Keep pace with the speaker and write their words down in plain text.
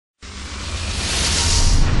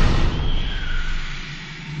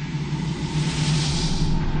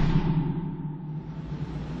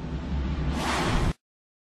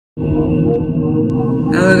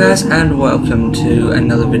guys, and welcome to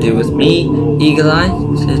another video with me, Eagle Eye.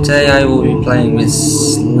 Today I will be playing with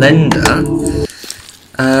Slender.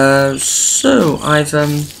 So I've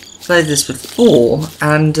played this before,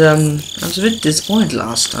 and I was a bit disappointed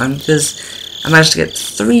last time because I managed to get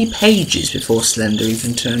 3 pages before Slender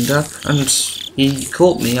even turned up, and he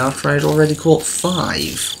caught me after I'd already caught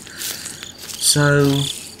 5. So,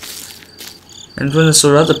 and when I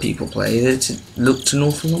saw other people play it looked an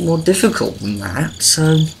awful lot more difficult than that,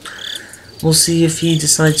 so we'll see if he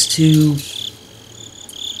decides to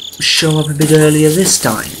show up a bit earlier this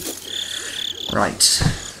time. Right,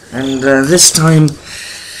 and this time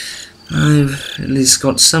I've at least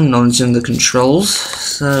got some knowledge in the controls,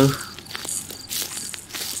 so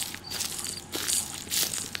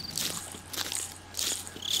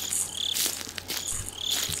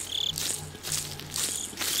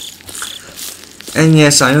and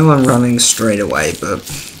yes, I know I'm running straight away, but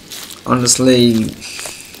honestly,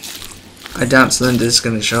 I doubt Slender's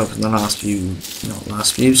going to show up in the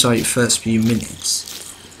first few minutes.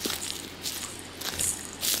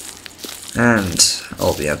 And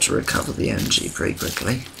I'll be able to recover the energy pretty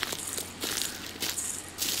quickly.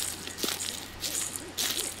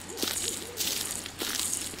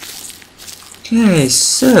 Okay,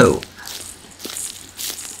 so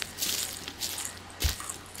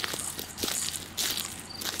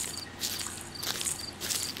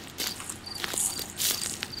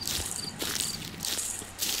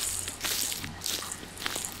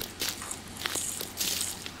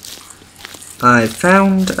I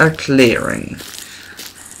found a clearing.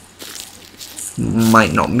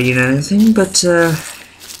 Might not mean anything, but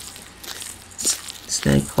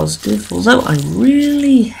stay positive. Although I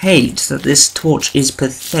really hate that this torch is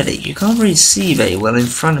pathetic. You can't really see very well in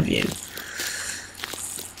front of you.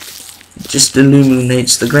 It just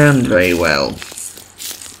illuminates the ground very well.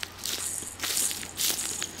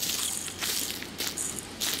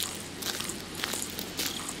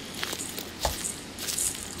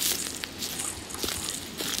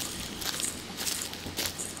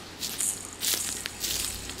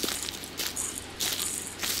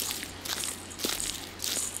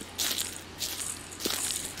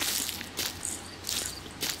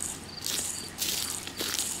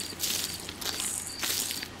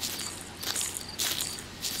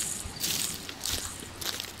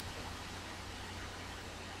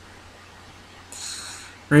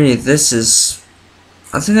 Really, this is...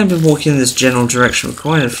 I think I've been walking in this general direction for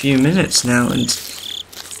quite a few minutes now, and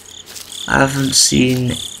I haven't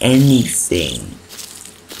seen anything.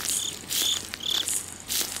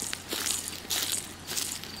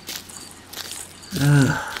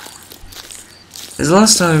 Because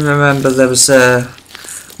last time I remember there was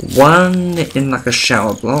one in like a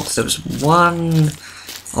shower block, there was one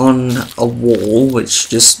on a wall which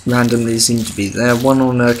just randomly seemed to be there, one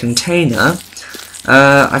on a container.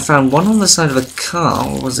 I found one on the side of a car,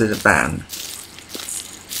 or was it a van?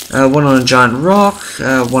 One on a giant rock,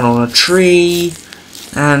 one on a tree,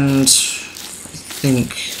 and I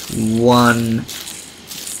think one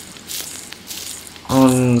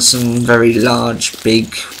on some very large,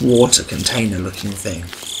 big water container looking thing.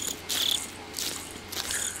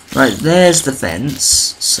 Right, there's the fence,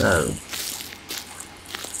 so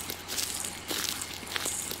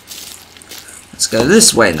let's go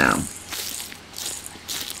this way now.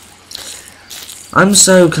 I'm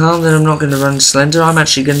so calm that I'm not going to run Slender. I'm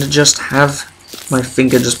actually going to just have my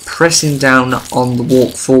finger just pressing down on the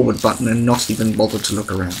walk forward button and not even bother to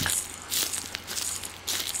look around.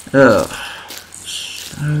 Ugh.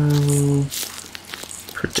 So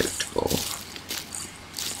predictable.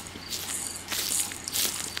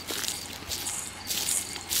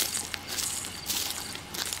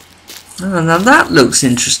 Oh, now that looks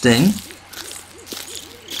interesting.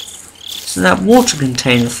 So that water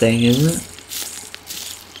container thing, isn't it?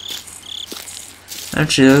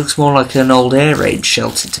 Actually, it looks more like an old air raid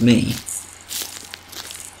shelter to me.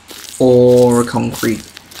 Or a concrete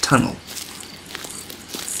tunnel.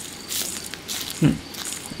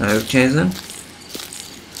 Okay then.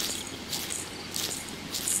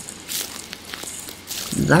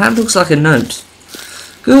 That looks like a note.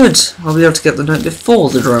 Good! I'll be able to get the note before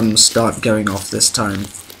the drums start going off this time.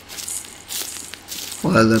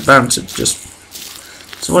 Well, they're bound to just...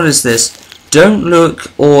 So what is this? Don't look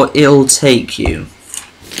or it'll take you.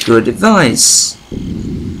 Good advice.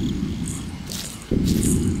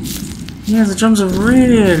 Yeah, the drums are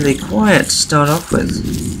really quiet to start off with.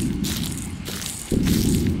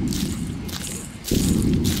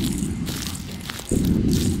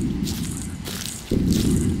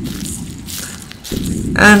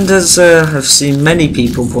 And as I've seen many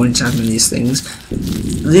people point out in these things,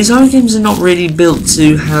 these horror games are not really built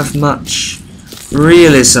to have much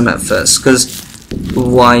realism at first, because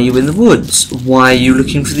why are you in the woods? Why are you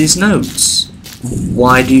looking for these notes?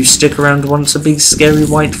 Why do you stick around once a big scary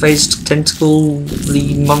white-faced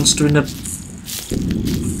tentacle-y monster in a,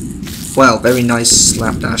 well, very nice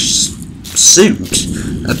slapdash suit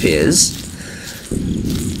appears?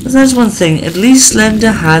 But that's one thing, at least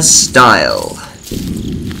Slender has style.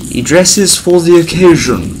 He dresses for the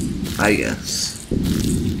occasion, I guess.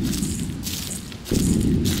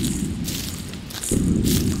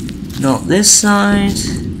 Not this side.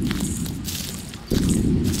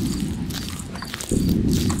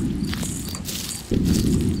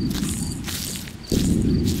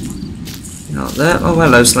 Not there. Oh,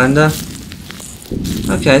 hello, Slender.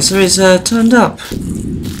 Okay, so he's turned up.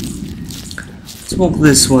 Let's walk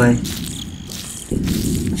this way.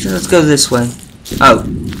 Actually, let's go this way. Oh,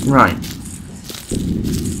 right.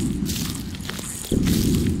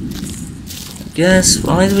 I guess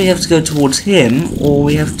either we have to go towards him, or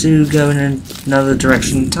we have to go in another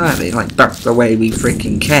direction entirely, like back the way we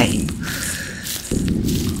freaking came.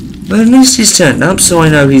 But at least he's turned up, so I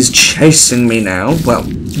know he's chasing me now. Well,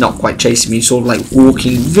 not quite chasing me, sort of like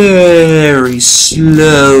walking very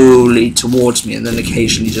slowly towards me and then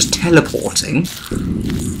occasionally just teleporting.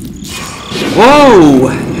 Whoa!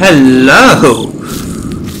 Hello!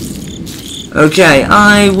 Okay,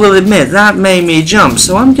 I will admit that made me jump,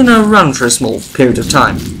 so I'm gonna run for a small period of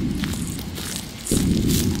time.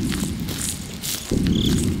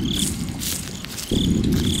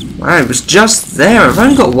 Wow, it was just there. I've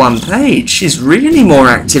only got one page. She's really more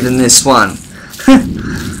active in this one.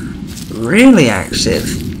 Really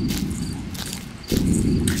active.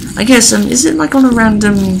 I guess, is it like on a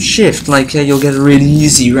random shift? Like, you'll get a really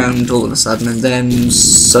easy round all of a sudden, and then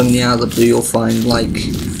suddenly out of the blue you'll find, like...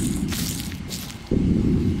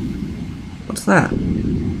 What's that?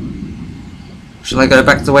 Shall I go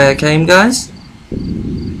back the way I came, guys?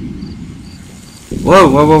 Whoa,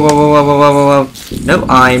 whoa, whoa, whoa, whoa, whoa, whoa, whoa, whoa. No,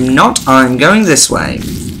 I'm not. I'm going this way.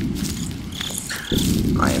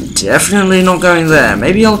 I am definitely not going there.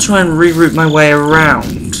 Maybe I'll try and reroute my way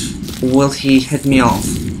around. Or will he head me off?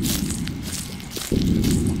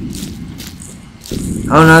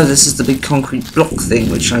 Oh no, this is the big concrete block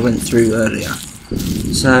thing which I went through earlier.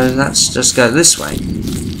 So let's just go this way.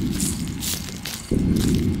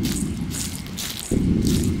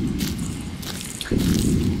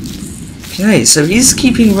 Okay, so he's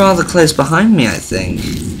keeping rather close behind me, I think.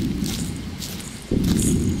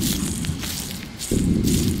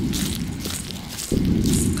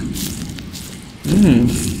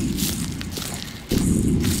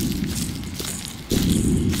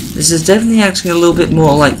 This is definitely acting a little bit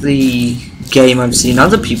more like the game I've seen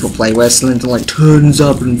other people play, where Slender like turns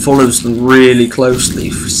up and follows them really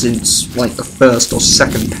closely since like the first or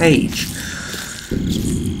second page.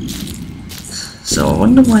 So I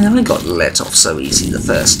wonder why I got let off so easy the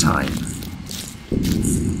first time.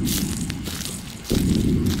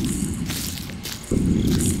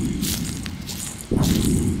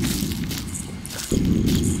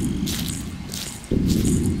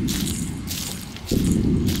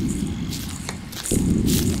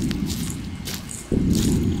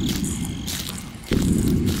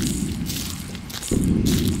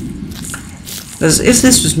 As if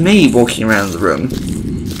this was me walking around the room,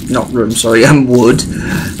 wood,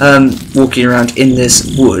 walking around in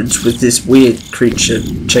this woods with this weird creature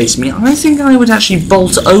chasing me, I think I would actually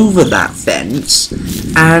bolt over that fence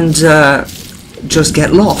and just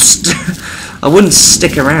get lost. I wouldn't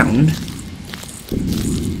stick around.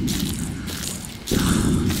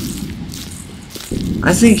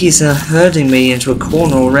 I think he's herding me into a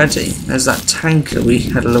corner already. There's that tanker we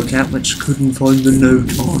had a look at which couldn't find the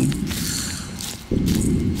note on.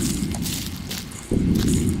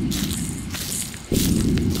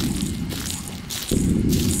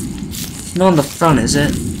 Not on the front, is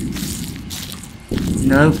it?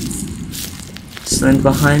 No. Slender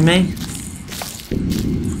behind me?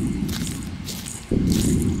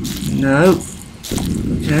 No.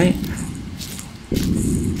 Okay.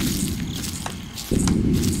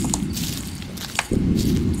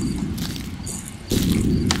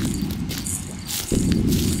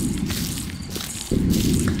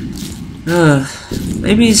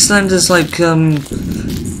 Maybe Slender's like,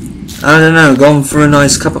 I don't know, gone for a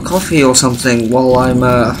nice cup of coffee or something while I'm,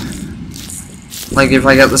 like if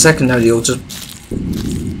I get the second note, he'll just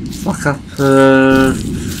fuck up,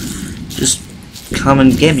 just come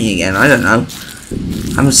and get me again, I don't know.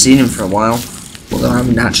 I haven't seen him for a while, although I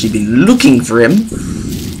haven't actually been looking for him.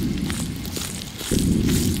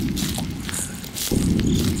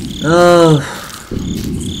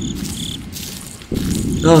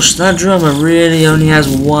 Gosh, that drummer really only has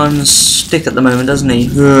one stick at the moment, doesn't he?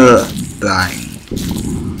 Ugh, bang.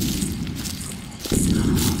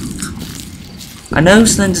 I know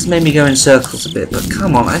Slender's made me go in circles a bit, but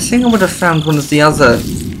come on, I think I would have found one of the other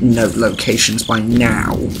note locations by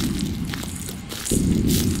now.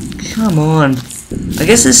 Come on. I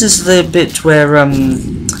guess this is the bit where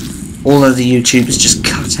all of the YouTubers just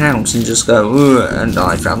cut out and just go, ooh, and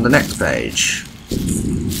I found the next page.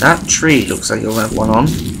 That tree looks like you'll have one on.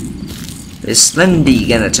 Is Slendy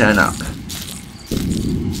gonna turn up?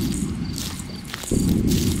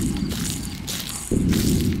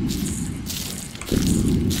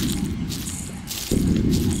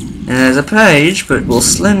 And there's a page, but will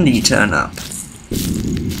Slendy turn up?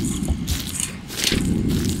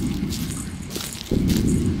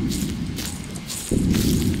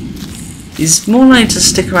 He's more likely to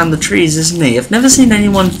stick around the trees, isn't he? I've never seen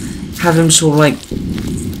anyone have him sort of like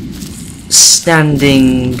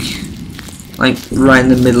standing like right in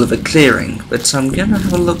the middle of a clearing, but I'm gonna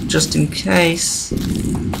have a look just in case.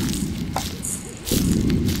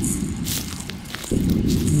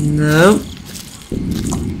 No,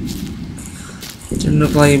 didn't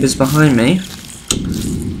look like he was behind me.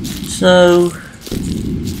 So,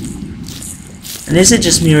 and is it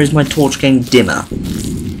just me or is my torch getting dimmer?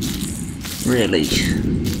 Really,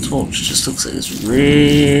 torch just looks like it's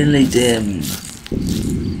really dim.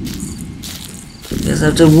 Guess I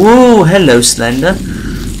have to. Whoa, hello, Slender.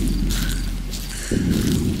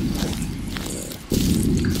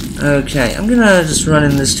 Okay, I'm gonna just run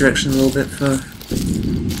in this direction a little bit for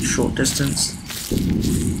a short distance.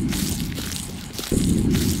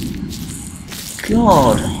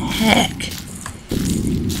 God, heck.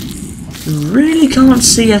 You really can't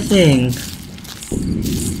see a thing.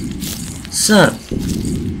 So,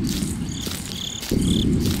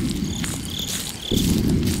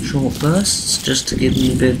 short bursts just to give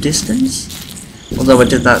me a bit of distance. Although I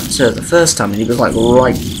did that the first time and he was like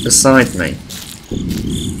right beside me.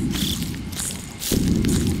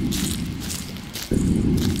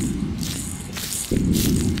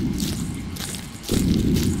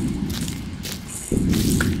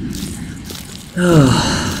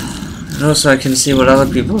 And also I can see what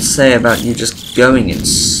other people say about you just going in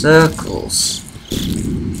circles.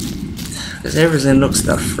 Because everything looks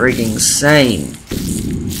the frigging same.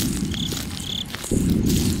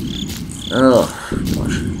 Oh,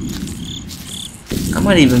 gosh. I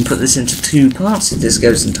might even put this into 2 parts if this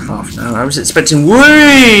goes into half an hour. I was expecting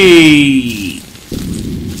way.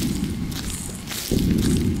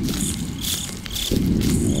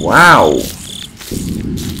 Wow.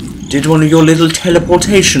 Did one of your little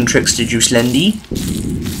teleportation tricks, did you, Slendy?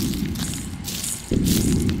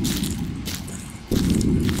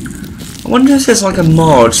 I wonder if there's like a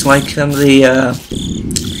mod, like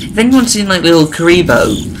if anyone's seen like Little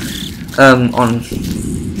Karibo on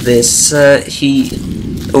this,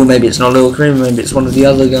 or maybe it's not Little Karibo, maybe it's one of the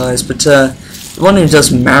other guys, but the one who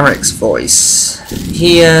does Marek's voice,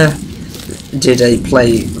 he did a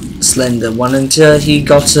play Slender one, and he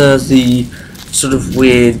got the sort of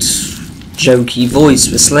weird, jokey voice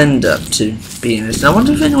for Slender to be in it. And I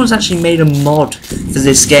wonder if anyone's actually made a mod for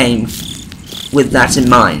this game with that in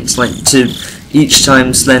mind. Like, to each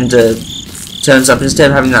time Slender turns up,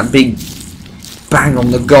 instead of having that big bang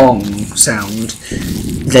on the gong sound,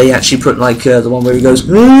 they actually put like the one where he goes,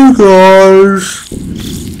 "Hey guys!"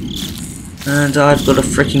 And I've got a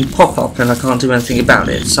freaking pop-up and I can't do anything about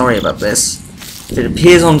it. Sorry about this. If it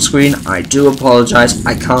appears on screen, I do apologise.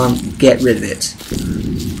 I can't get rid of it.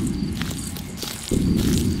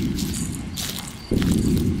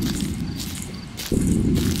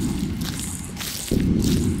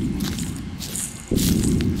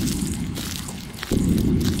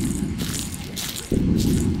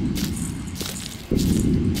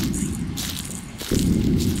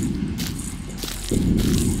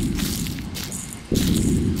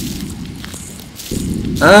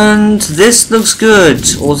 And this looks good,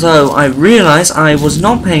 although I realise I was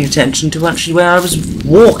not paying attention to actually where I was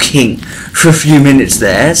walking for a few minutes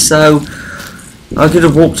there, so I could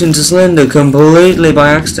have walked into Slender completely by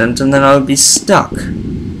accident and then I would be stuck.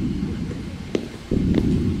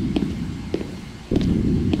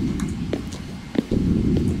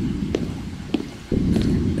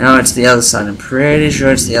 Now it's the other side, I'm pretty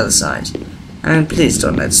sure it's the other side. And please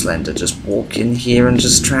don't let Slender just walk in here and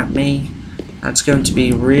just trap me. That's going to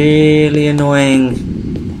be really annoying.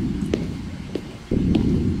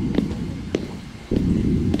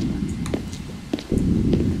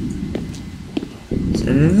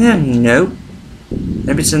 Nope.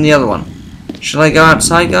 Maybe it's in the other one. Shall I go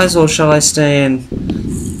outside, guys, or shall I stay in?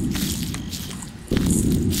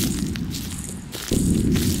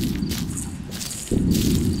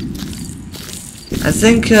 I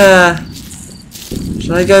think,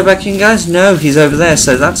 shall I go back in, guys? No, he's over there,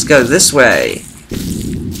 so let's go this way.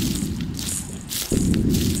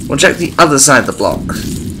 We'll check the other side of the block.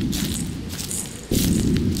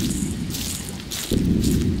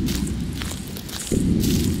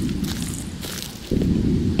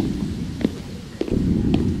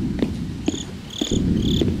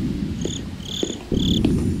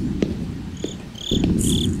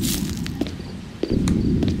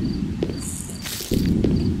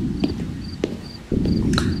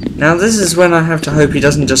 Now this is when I have to hope he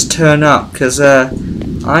doesn't just turn up, because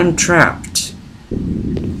I'm trapped.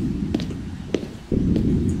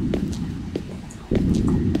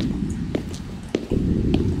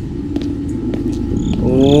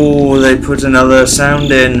 Oh, they put another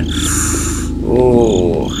sound in.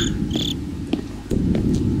 Oh.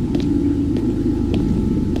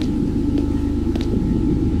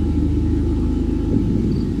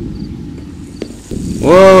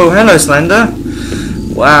 Whoa, hello Slender.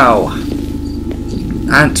 Wow,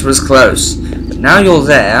 that was close. But now you're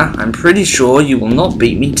there, I'm pretty sure you will not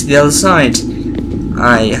beat me to the other side.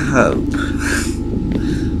 I hope.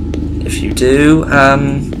 If you do,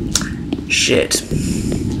 shit.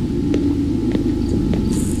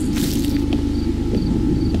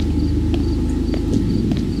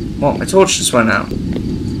 What, my torch just went out?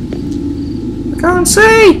 I can't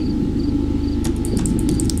see!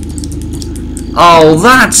 Oh,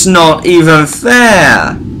 that's not even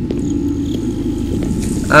fair!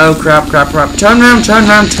 Oh, crap, crap, crap. Turn round, turn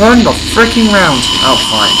the freaking round. Oh,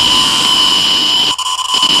 fine.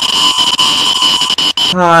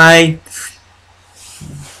 Hi.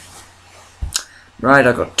 Right,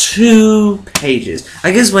 I've got 2 pages.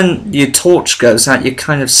 I guess when your torch goes out, you're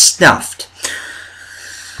kind of stuffed.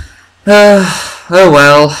 Oh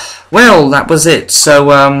well. Well, that was it. So,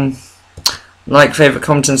 like, favourite,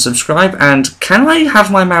 comment and subscribe, and can I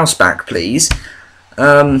have my mouse back, please?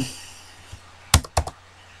 What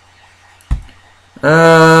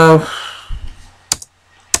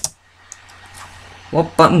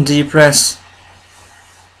button do you press?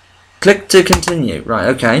 Click to continue. Right,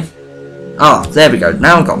 okay. Ah, there we go.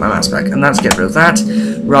 Now I've got my mouse back, and let's get rid of that.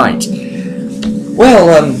 Right.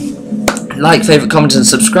 Well, like, favourite, comment and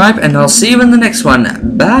subscribe, and I'll see you in the next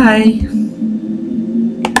one. Bye!